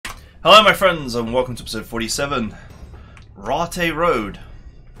Hello my friends and welcome to episode 47, Raate Road.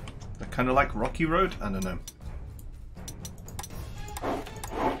 Kind of like Rocky Road? I don't know.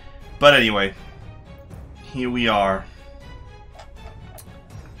 But anyway, here we are.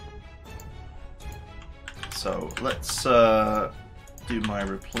 So let's do my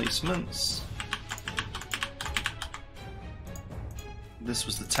replacements. This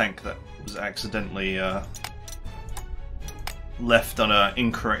was the tank that was accidentally left on an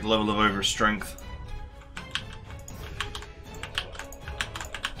incorrect level of overstrength.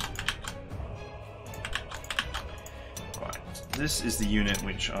 Right, this is the unit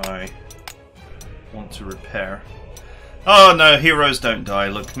which I want to repair. Oh no, heroes don't die.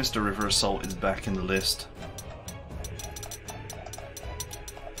 Look, Mr. River Assault is back in the list.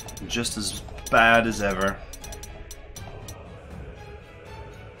 Just as bad as ever.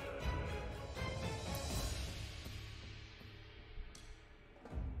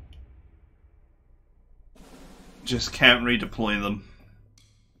 Just can't redeploy them.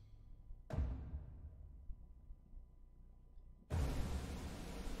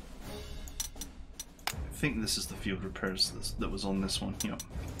 I think this is the field repairs that was on this one. Yep.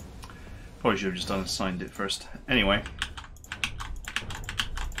 Probably should have just unassigned it first. Anyway.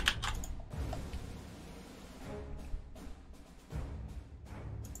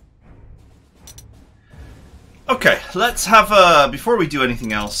 Okay, let's have before we do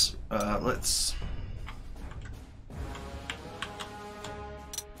anything else, let's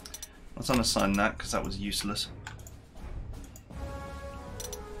unassign that because that was useless.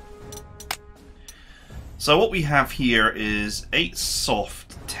 So what we have here is 8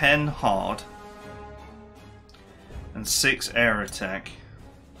 soft, 10 hard, and 6 air attack.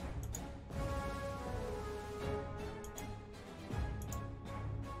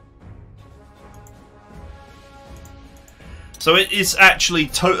 So it is actually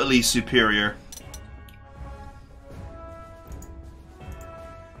totally superior.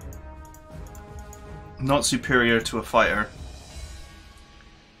 Not superior to a fighter.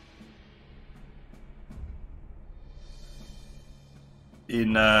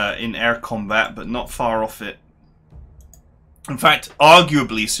 In air combat, but not far off it. In fact,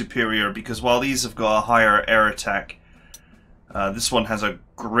 arguably superior, because while these have got a higher air attack, this one has a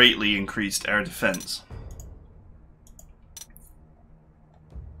greatly increased air defense.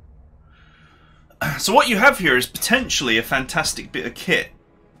 So what you have here is potentially a fantastic bit of kit.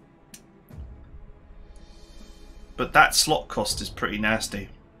 But that slot cost is pretty nasty.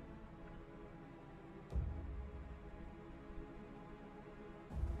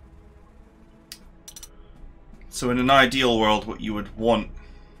 So in an ideal world, what you would want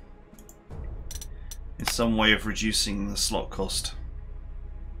is some way of reducing the slot cost.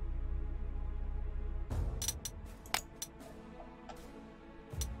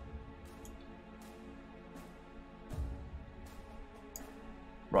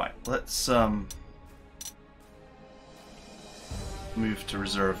 Right, let's move to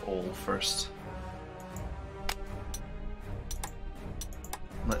reserve all first.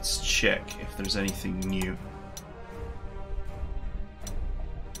 Let's check if there's anything new.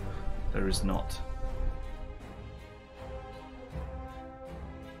 There is not.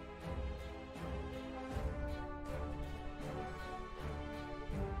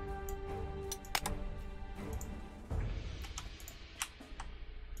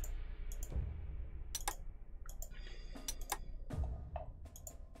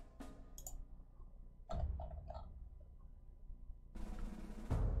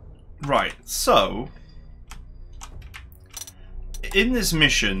 Right, so in this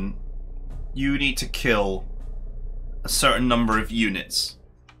mission you need to kill a certain number of units.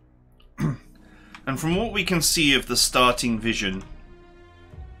 And from what we can see of the starting vision,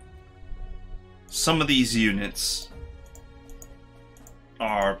 some of these units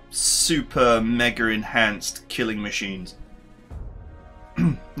are super mega enhanced killing machines.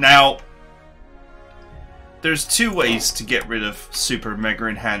 Now, there's two ways to get rid of super mega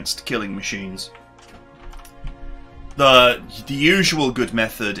enhanced killing machines. The usual good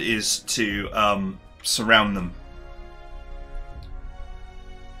method is to surround them.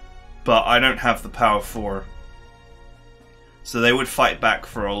 But I don't have the power for. So they would fight back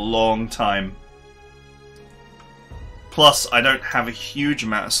for a long time. Plus, I don't have a huge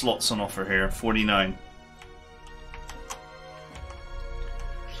amount of slots on offer here, 49.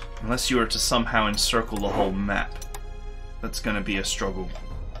 Unless you were to somehow encircle the whole map. That's going to be a struggle.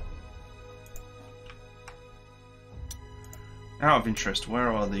 Out of interest,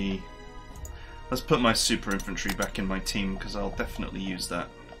 where are the... Let's put my super infantry back in my team, because I'll definitely use that.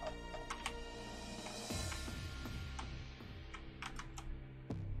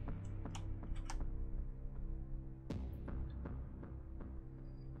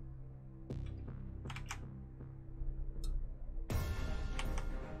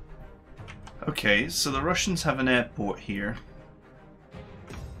 Okay, so the Russians have an airport here.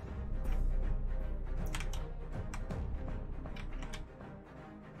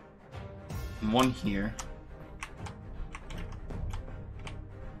 And one here.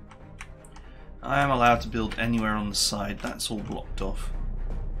 I am allowed to build anywhere on the side. That's all blocked off.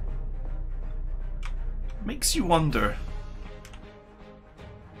 Makes you wonder.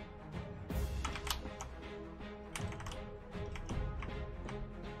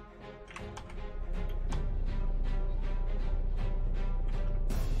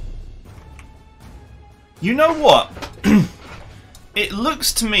 You know what? It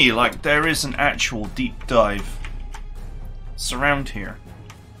looks to me like there is an actual deep dive surround here.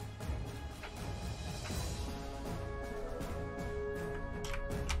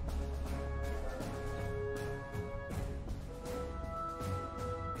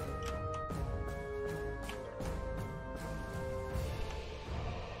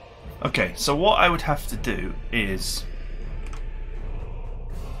 Okay, so what I would have to do is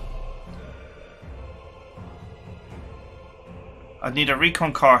I'd need a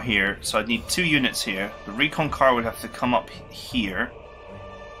recon car here, so I'd need 2 units here. The recon car would have to come up here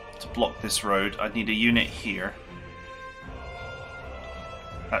to block this road. I'd need a unit here.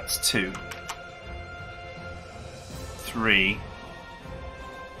 That's 2. 3.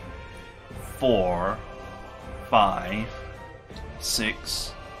 4. 5.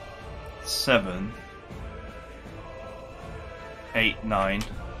 6. 7. 8, 9.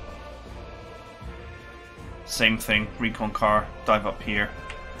 Same thing, recon car, dive up here.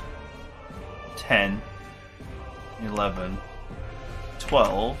 10, 11,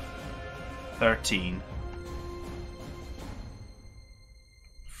 12, 13,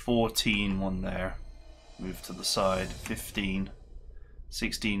 14, one there. Move to the side, 15,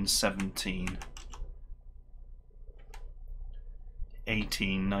 16, 17,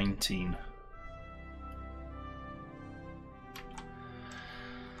 18, 19.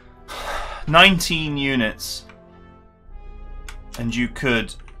 19 units, and you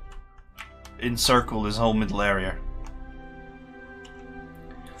could encircle this whole middle area.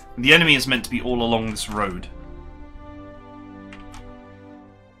 The enemy is meant to be all along this road.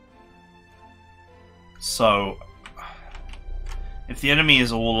 So, if the enemy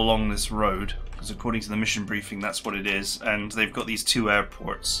is all along this road, because according to the mission briefing that's what it is, and they've got these 2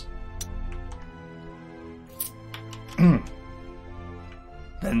 airports,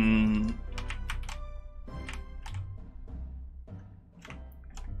 then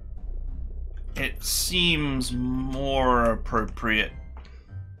it seems more appropriate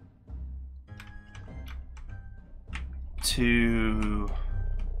to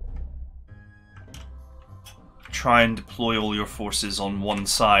try and deploy all your forces on one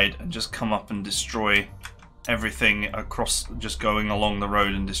side and just come up and destroy everything across, just going along the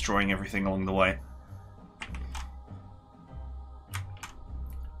road and destroying everything along the way.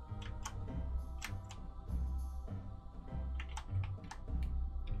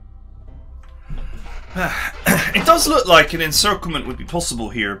 It does look like an encirclement would be possible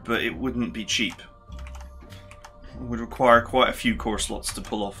here, but it wouldn't be cheap. It would require quite a few core slots to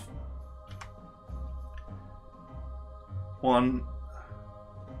pull off. 1,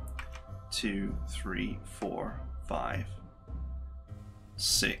 2, 3, 4, 5,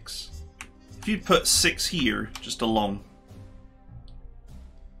 6. If you put 6 here, just along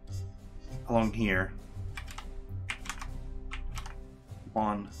here.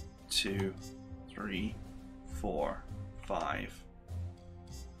 1, 2, 3, 4, 5.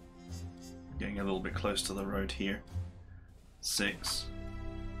 Getting a little bit close to the road here. 6,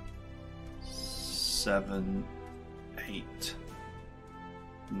 7, 8,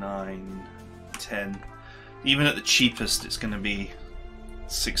 9, 10. Even at the cheapest, it's going to be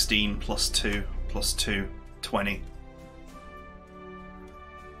 16 plus 2 plus 2, 20.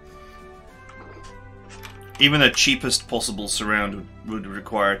 Even the cheapest possible surround would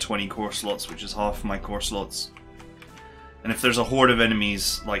require 20 core slots, which is half my core slots. And if there's a horde of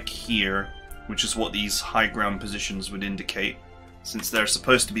enemies like here, which is what these high ground positions would indicate, since they're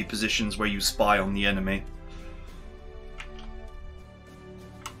supposed to be positions where you spy on the enemy,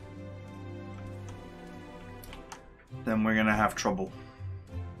 then we're gonna have trouble.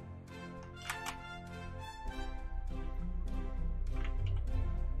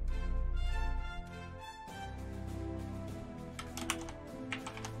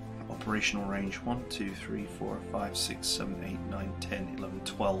 Operational range 1, 2, 3, 4, 5, 6, 7, 8, 9, 10, 11,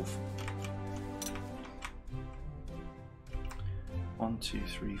 12. 1, 2,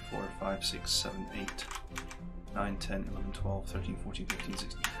 3, 4, 5, 6, 7, 8, 9, 10, 11, 12, 13, 14, 15,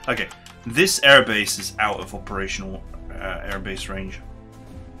 16. Okay, this airbase is out of operational airbase range.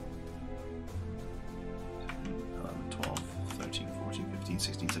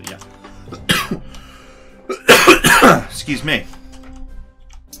 16, yeah. Excuse me.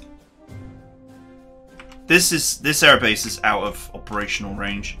 This airbase is out of operational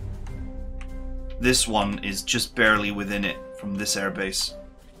range. This one is just barely within it from this airbase.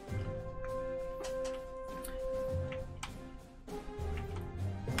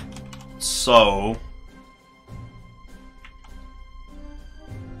 So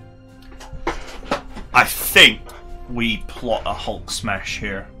I think we plot a Hulk smash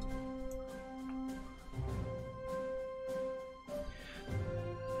here.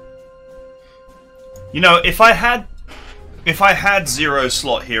 You know, if I had 0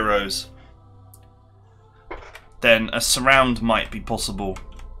 slot heroes, then a surround might be possible,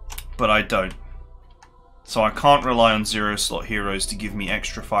 but I don't. So I can't rely on 0 slot heroes to give me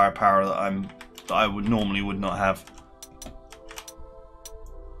extra firepower that I would normally not have.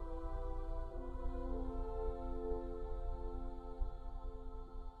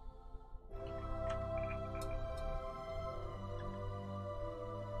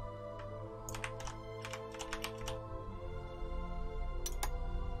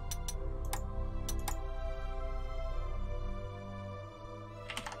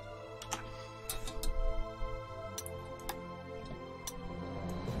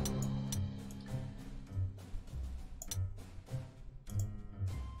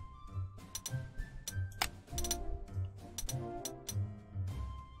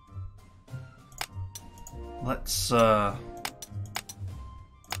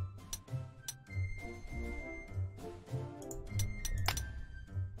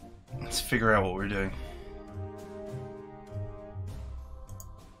 Let's figure out what we're doing.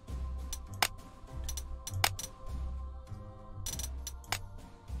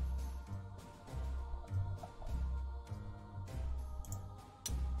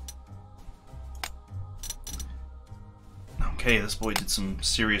 Okay, this boy did some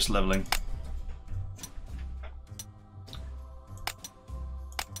serious leveling.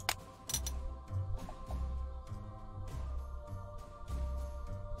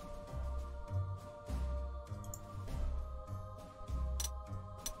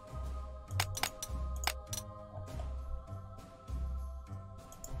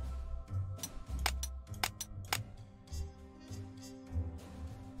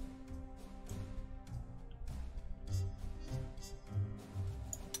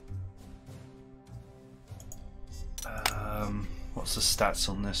 What's the stats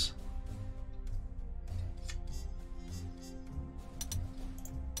on this?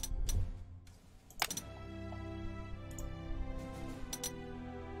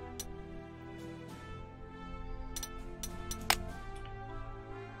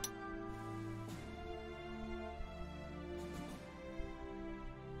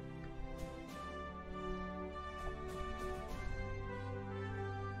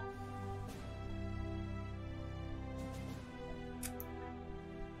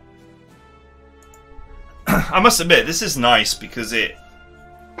 I must admit, this is nice because it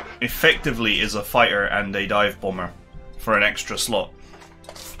effectively is a fighter and a dive bomber for an extra slot.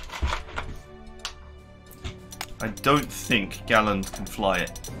 I don't think Galland can fly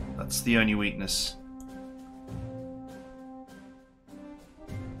it. That's the only weakness.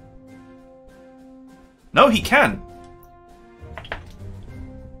 No, he can!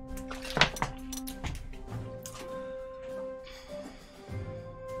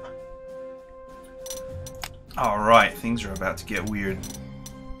 Alright, things are about to get weird.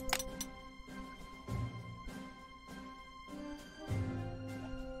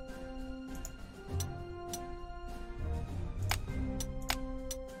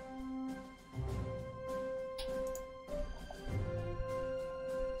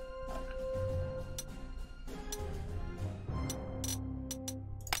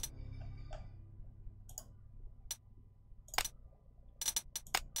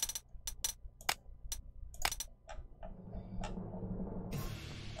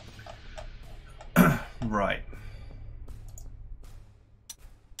 Right.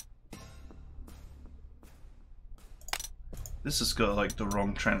 This has got like the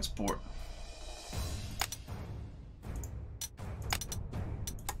wrong transport.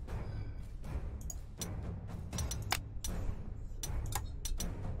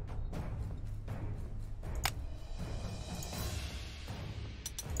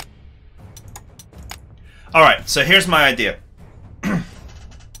 Alright, so here's my idea.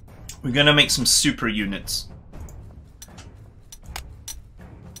 We're gonna make some super units.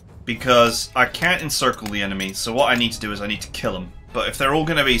 Because I can't encircle the enemy, so what I need to do is I need to kill them. But if they're all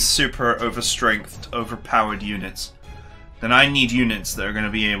gonna be super overstrengthed, overpowered units, then I need units that are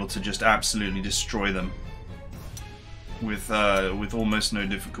gonna be able to just absolutely destroy them. with almost no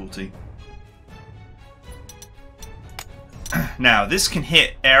difficulty. Now, this can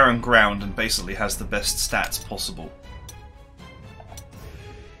hit air and ground and basically has the best stats possible.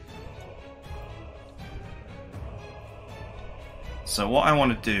 So what I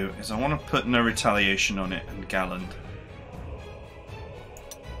want to do is I want to put no retaliation on it and Galland.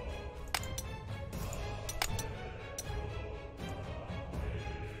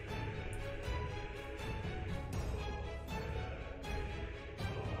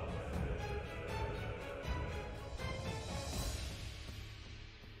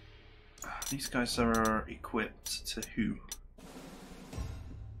 These guys are equipped to who?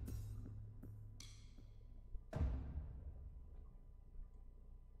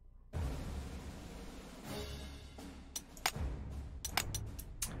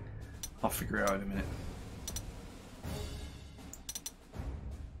 I'll figure it out in a minute.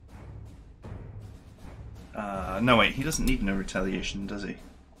 No wait, he doesn't need no retaliation, does he?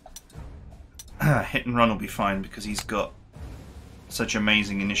 Hit and run will be fine because he's got such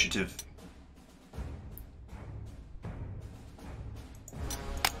amazing initiative.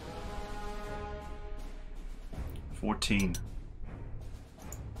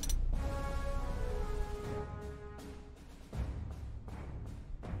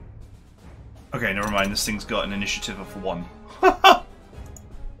 Okay, never mind. This thing's got an initiative of 1.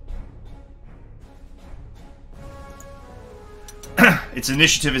 Its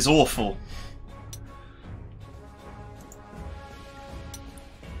initiative is awful.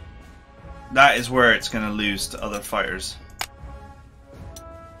 That is where it's going to lose to other fighters.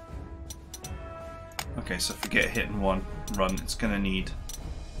 Okay, so forget hit and run. It's going to need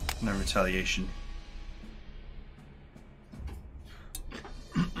no retaliation.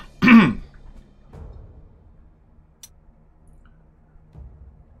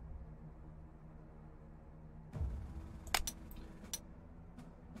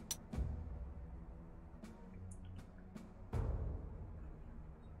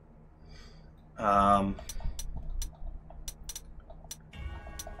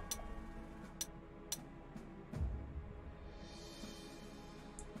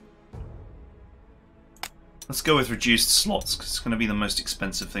 Let's go with reduced slots, because it's going to be the most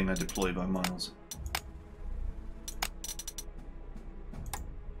expensive thing I deploy by miles.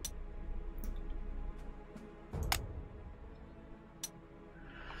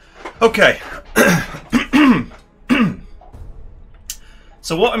 Okay.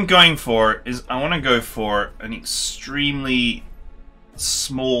 So what I'm going for is I want to go for an extremely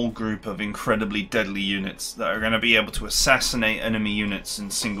small group of incredibly deadly units that are going to be able to assassinate enemy units in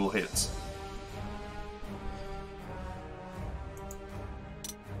single hits.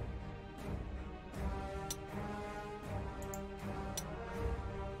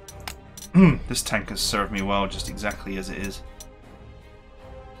 This tank has served me well just exactly as it is.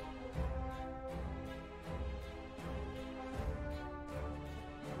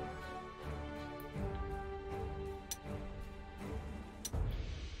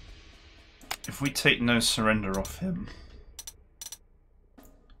 If we take no surrender off him,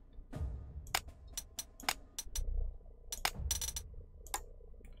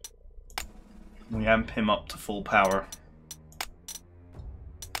 we amp him up to full power.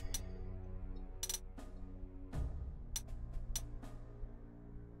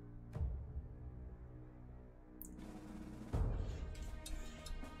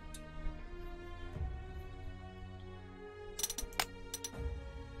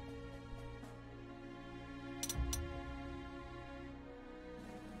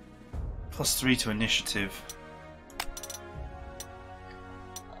 +3 to initiative.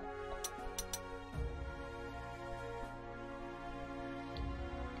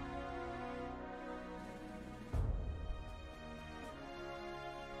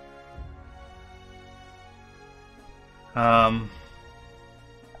 I'll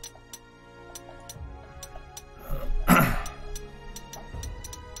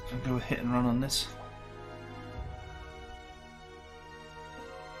go with hit and run on this.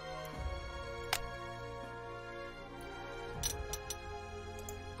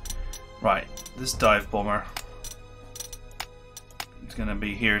 Right, this dive bomber is going to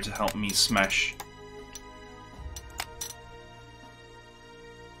be here to help me smash.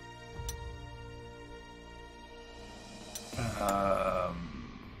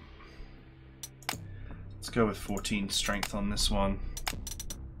 Let's go with 14 strength on this one.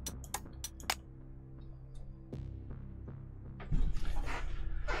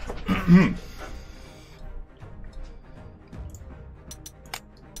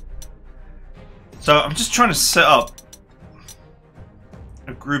 So I'm just trying to set up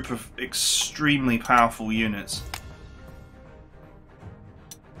a group of extremely powerful units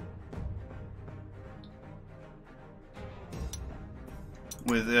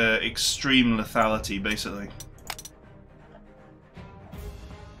with extreme lethality, basically.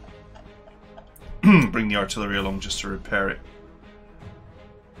 Bring the artillery along just to repair it.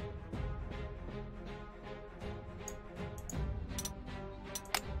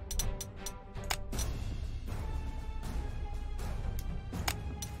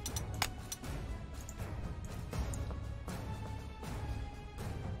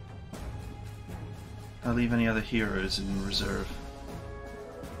 I'll leave any other heroes in reserve.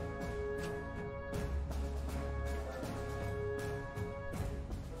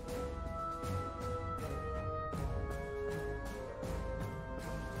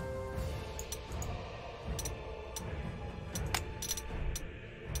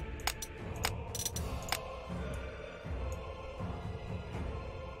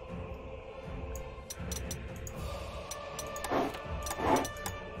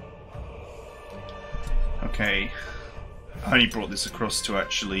 Okay, I only brought this across to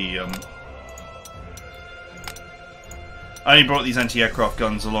actually, I only brought these anti-aircraft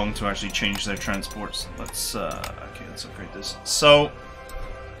guns along to actually change their transports. Let's, okay, let's upgrade this. So,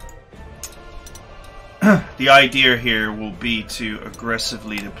 the idea here will be to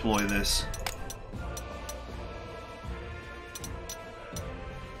aggressively deploy this.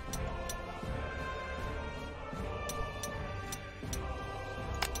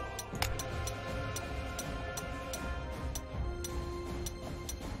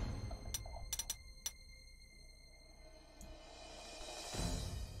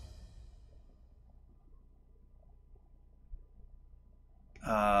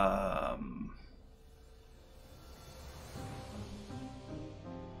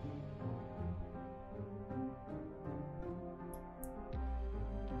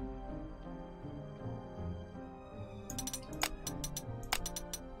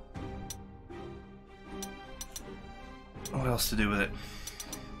 What else to do with it?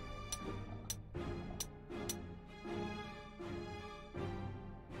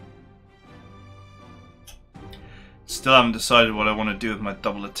 Still haven't decided what I want to do with my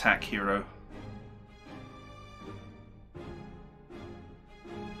double attack hero.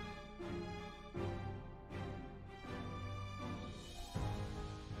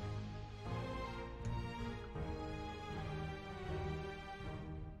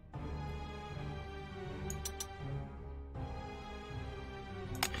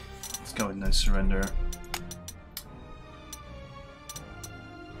 Let's go with no surrender.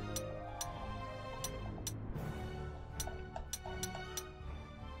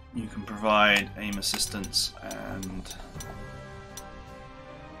 You can provide aim assistance and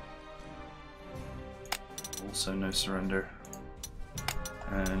also no surrender.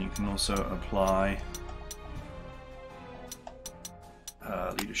 And you can also apply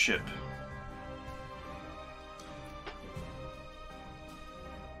leadership.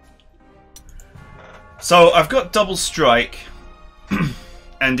 So I've got double strike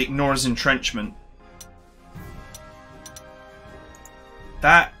and ignores entrenchment.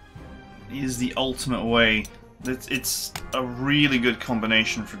 That is the ultimate way. It's a really good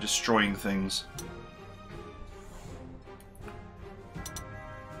combination for destroying things.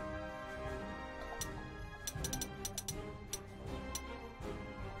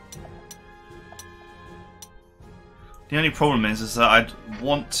 The only problem is that I'd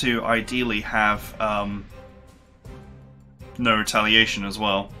want to ideally have no retaliation as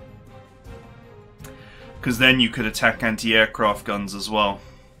well, because then you could attack anti-aircraft guns as well.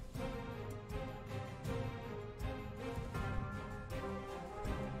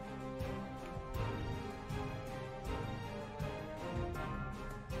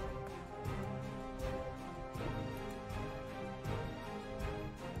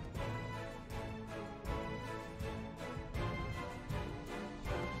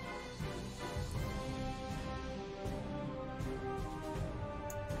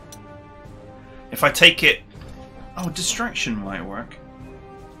 If I take it... Oh, distraction might work.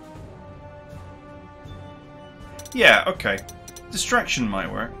 Yeah, okay. Distraction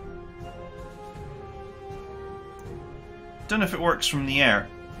might work. Don't know if it works from the air.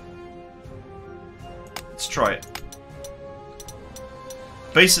 Let's try it.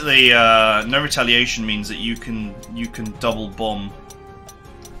 Basically, no retaliation means that you can double bomb.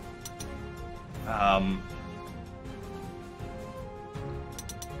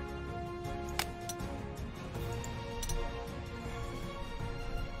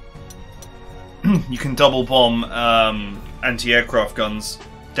 You can double bomb anti-aircraft guns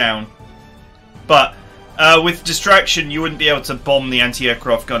down, but with distraction you wouldn't be able to bomb the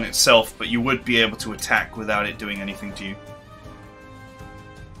anti-aircraft gun itself, but you would be able to attack without it doing anything to you.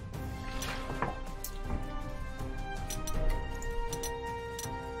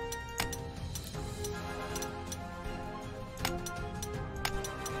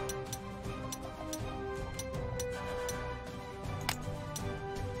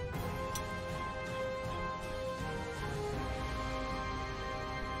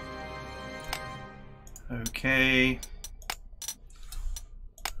 Okay.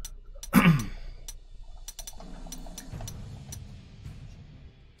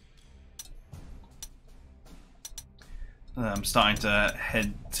 I'm starting to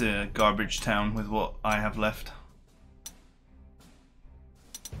head to Garbage Town with what I have left.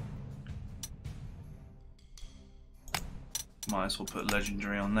 Might as well put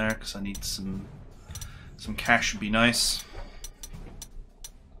legendary on there because I need some cash. Would be nice.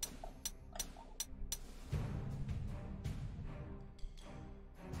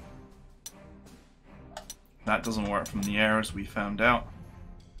 That doesn't work from the air, as we found out.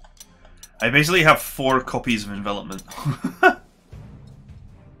 I basically have 4 copies of envelopment. I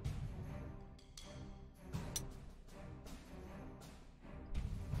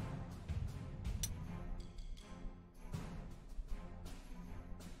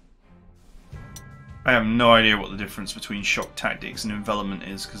have no idea what the difference between shock tactics and envelopment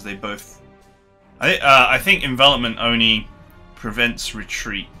is, because they both... I think envelopment only prevents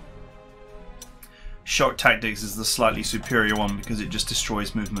retreat. Shock tactics is the slightly superior one because it just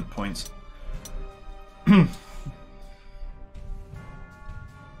destroys movement points.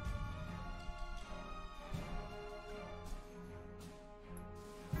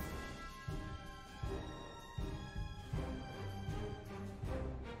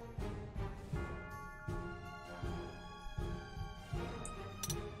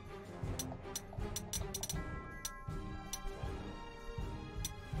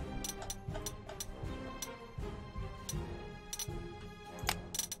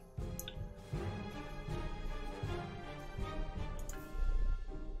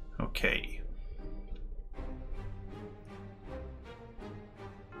 Okay.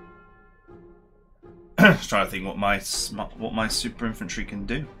 Just trying to think what my super infantry can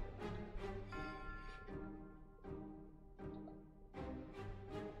do.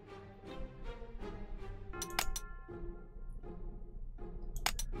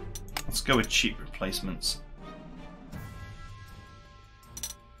 Let's go with cheap replacements.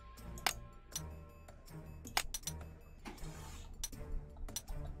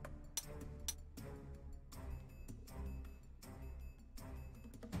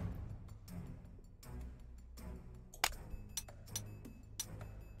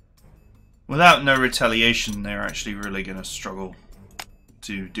 Without no retaliation, they're actually really going to struggle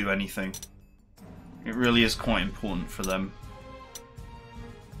to do anything. It really is quite important for them.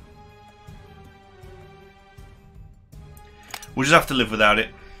 We'll just have to live without it.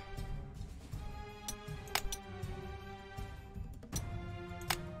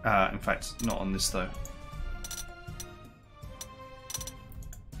 In fact, not on this though.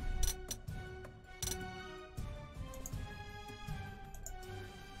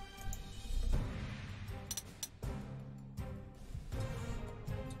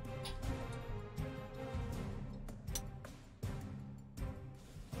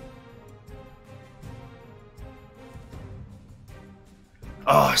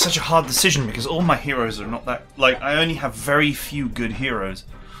 Oh, it's such a hard decision because all my heroes are not that... Like, I only have very few good heroes.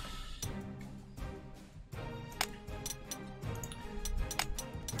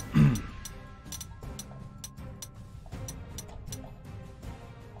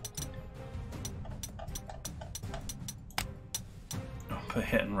 I'll put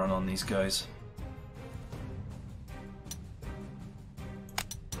hit and run on these guys.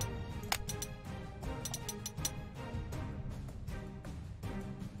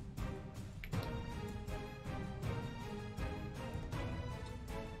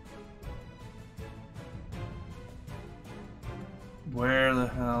 Where the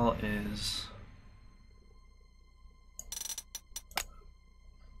hell is...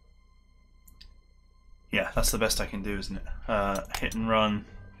 Yeah, that's the best I can do, isn't it? Hit and run.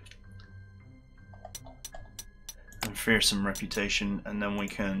 And fearsome reputation, and then we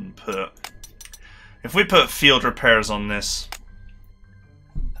can put... If we put field repairs on this,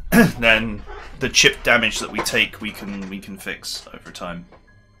 then the chip damage that we take we can fix over time.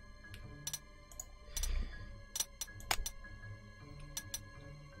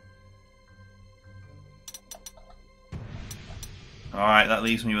 Alright, that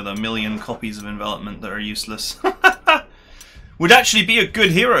leaves me with 1,000,000 copies of envelopment that are useless. Would actually be a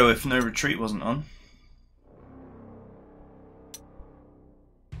good hero if no retreat wasn't on.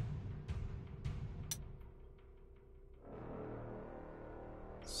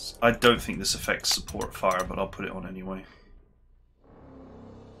 I don't think this affects support fire, but I'll put it on anyway.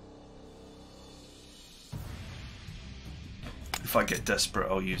 If I get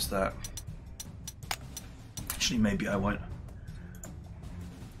desperate, I'll use that. Actually, maybe I won't.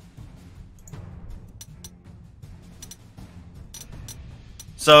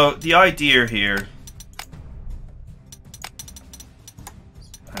 So the idea here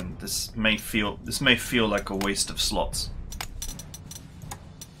may feel like a waste of slots.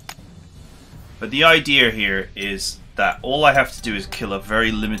 But the idea here is that all I have to do is kill a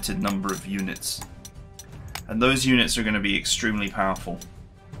very limited number of units. And those units are going to be extremely powerful.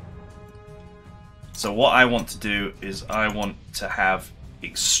 So what I want to do is I want to have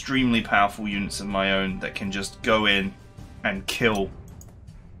extremely powerful units of my own that can just go in and kill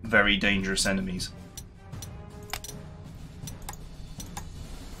very dangerous enemies.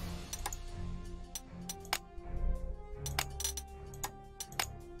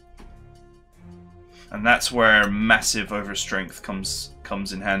 And that's where massive overstrength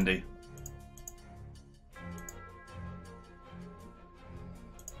comes in handy.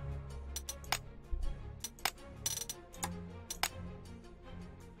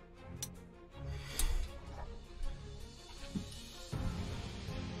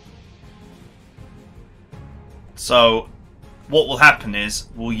 So what will happen is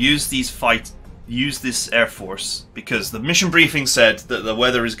we'll use this Air Force, because the mission briefing said that the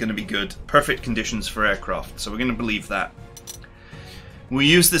weather is going to be good, perfect conditions for aircraft, so we're going to believe that. We'll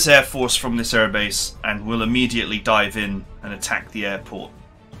use this Air Force from this airbase and we'll immediately dive in and attack the airport.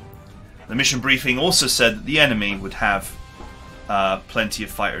 The mission briefing also said that the enemy would have plenty of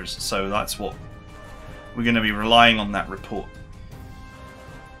fighters, so that's what we're going to be relying on, that report.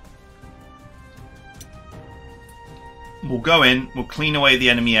 We'll go in, we'll clean away the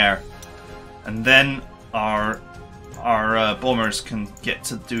enemy air, and then our bombers can get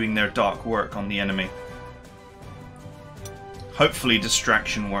to doing their dark work on the enemy. Hopefully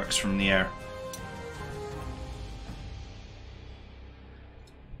distraction works from the air.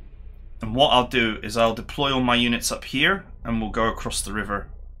 And what I'll do is I'll deploy all my units up here and we'll go across the river.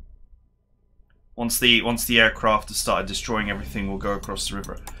 Once the aircraft has started destroying everything, we'll go across the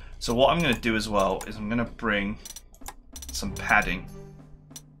river. So what I'm going to do as well is I'm going to bring some padding.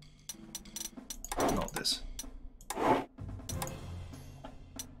 Not this.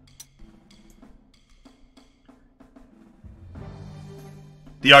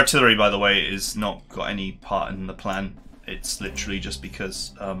 The artillery, by the way, is not got any part in the plan. It's literally just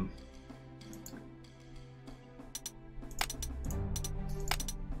because I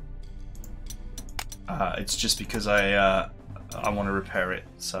want to repair it.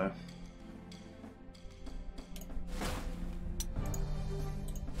 So.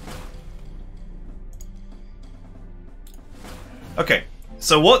 Okay,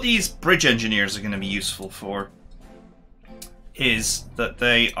 so what these bridge engineers are going to be useful for is that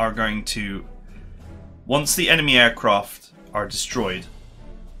they are going to, once the enemy aircraft are destroyed,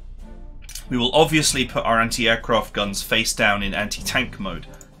 we will obviously put our anti-aircraft guns face down in anti-tank mode.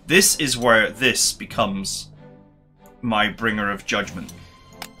 This is where this becomes my bringer of judgment,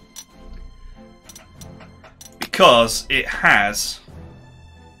 because it has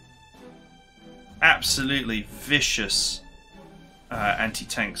absolutely vicious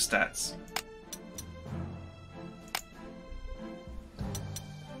anti-tank stats.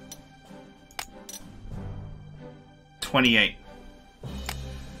 .28.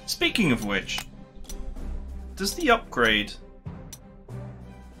 Speaking of which, does the upgrade...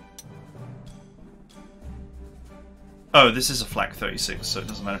 Oh, this is a Flak 36, so it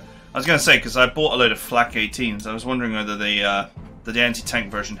doesn't matter. I was going to say, because I bought a load of Flak 18s, I was wondering whether the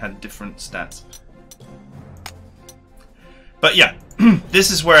anti-tank version had different stats. But yeah,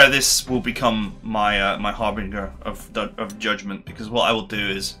 this is where this will become my my harbinger of judgment, because what I will do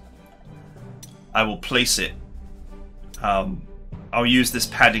is I will place it. I'll use this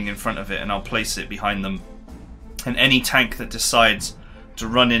padding in front of it, and I'll place it behind them. And any tank that decides to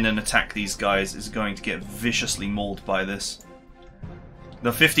run in and attack these guys is going to get viciously mauled by this.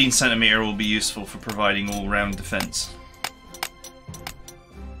 The 15cm will be useful for providing all-round defense.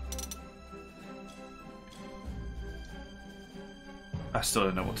 I still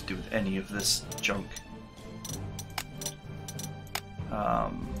don't know what to do with any of this junk.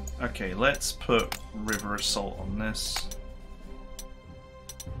 Okay, let's put River Assault on this.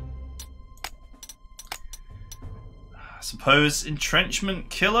 I suppose Entrenchment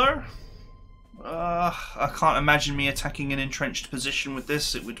Killer? I can't imagine me attacking an entrenched position with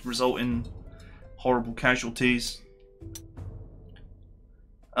this. It would result in horrible casualties.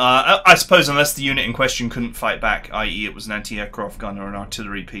 I suppose unless the unit in question couldn't fight back, i.e. it was an anti-aircraft gun or an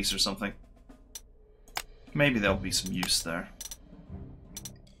artillery piece or something. Maybe there'll be some use there.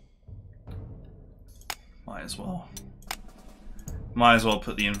 Might as well. Might as well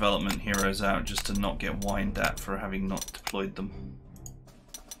put the envelopment heroes out just to not get whined at for having not deployed them.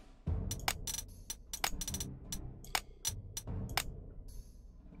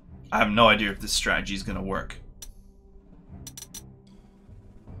 I have no idea if this strategy is going to work.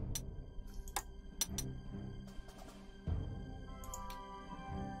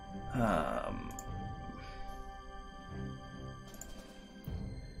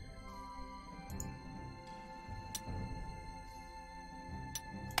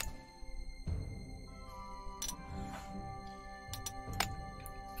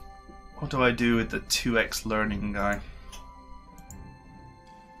 What do I do with the 2x learning guy?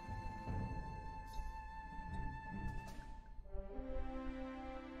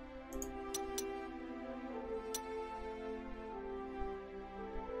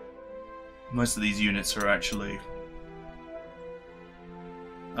 Most of these units are actually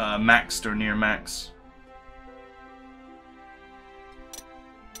maxed or near max.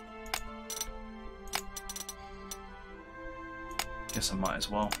 Guess I might as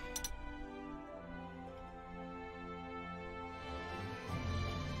well.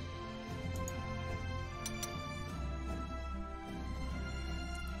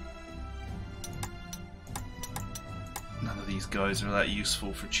 None of these guys are that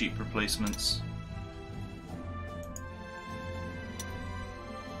useful for cheap replacements.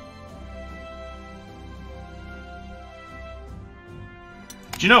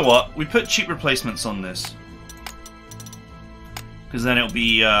 Do you know what? We put cheap replacements on this. Because then it'll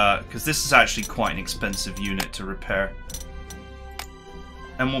be... because this is actually quite an expensive unit to repair.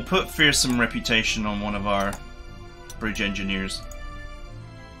 And we'll put fearsome reputation on one of our bridge engineers.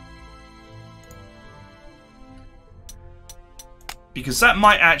 Because that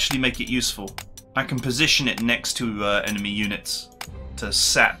might actually make it useful. I can position it next to enemy units to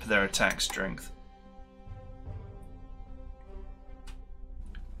sap their attack strength.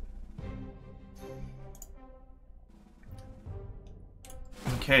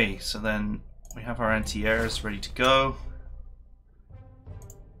 Okay, so then we have our anti-airs ready to go.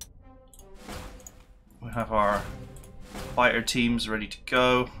 We have our fighter teams ready to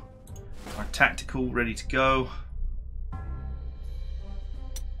go. Our tactical ready to go.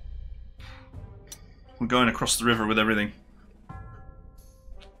 We're going across the river with everything.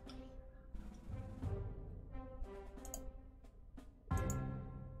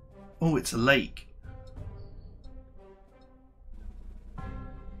 Oh, it's a lake.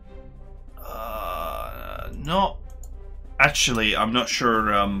 Not actually. I'm not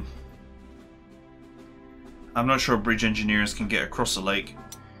sure. I'm not sure bridge engineers can get across a lake.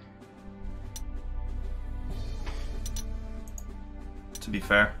 To be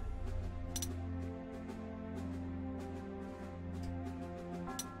fair.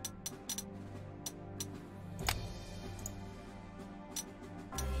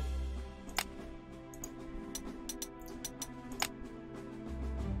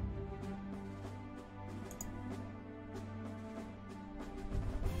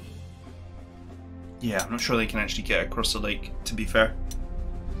 Yeah, I'm not sure they can actually get across the lake, to be fair.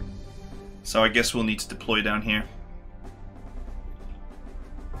 So I guess we'll need to deploy down here.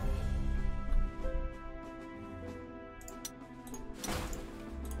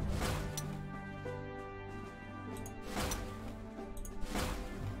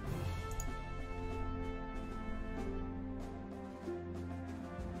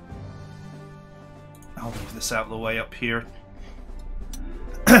 I'll leave this out of the way up here.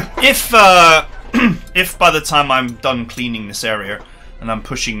 If by the time I'm done cleaning this area and I'm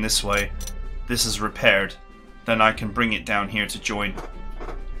pushing this way, this is repaired, then I can bring it down here to join.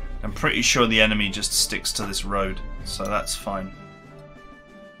 I'm pretty sure the enemy just sticks to this road, so that's fine.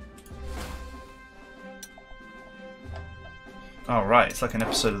 Alright, it's like an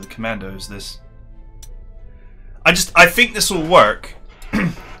episode of The Commandos, this. I think this will work,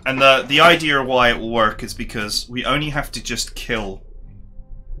 and the idea why it will work is because we only have to just kill.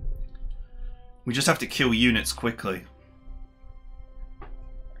 We just have to kill units quickly.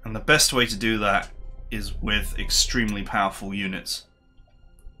 And the best way to do that is with extremely powerful units.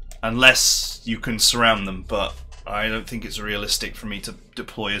 Unless you can surround them, but I don't think it's realistic for me to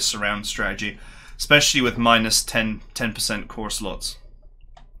deploy a surround strategy. Especially with minus 10% core slots.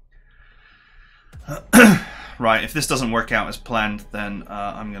 Right, if this doesn't work out as planned, then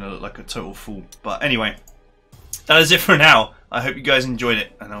I'm going to look like a total fool. But anyway, that is it for now. I hope you guys enjoyed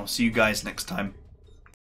it, and I'll see you guys next time.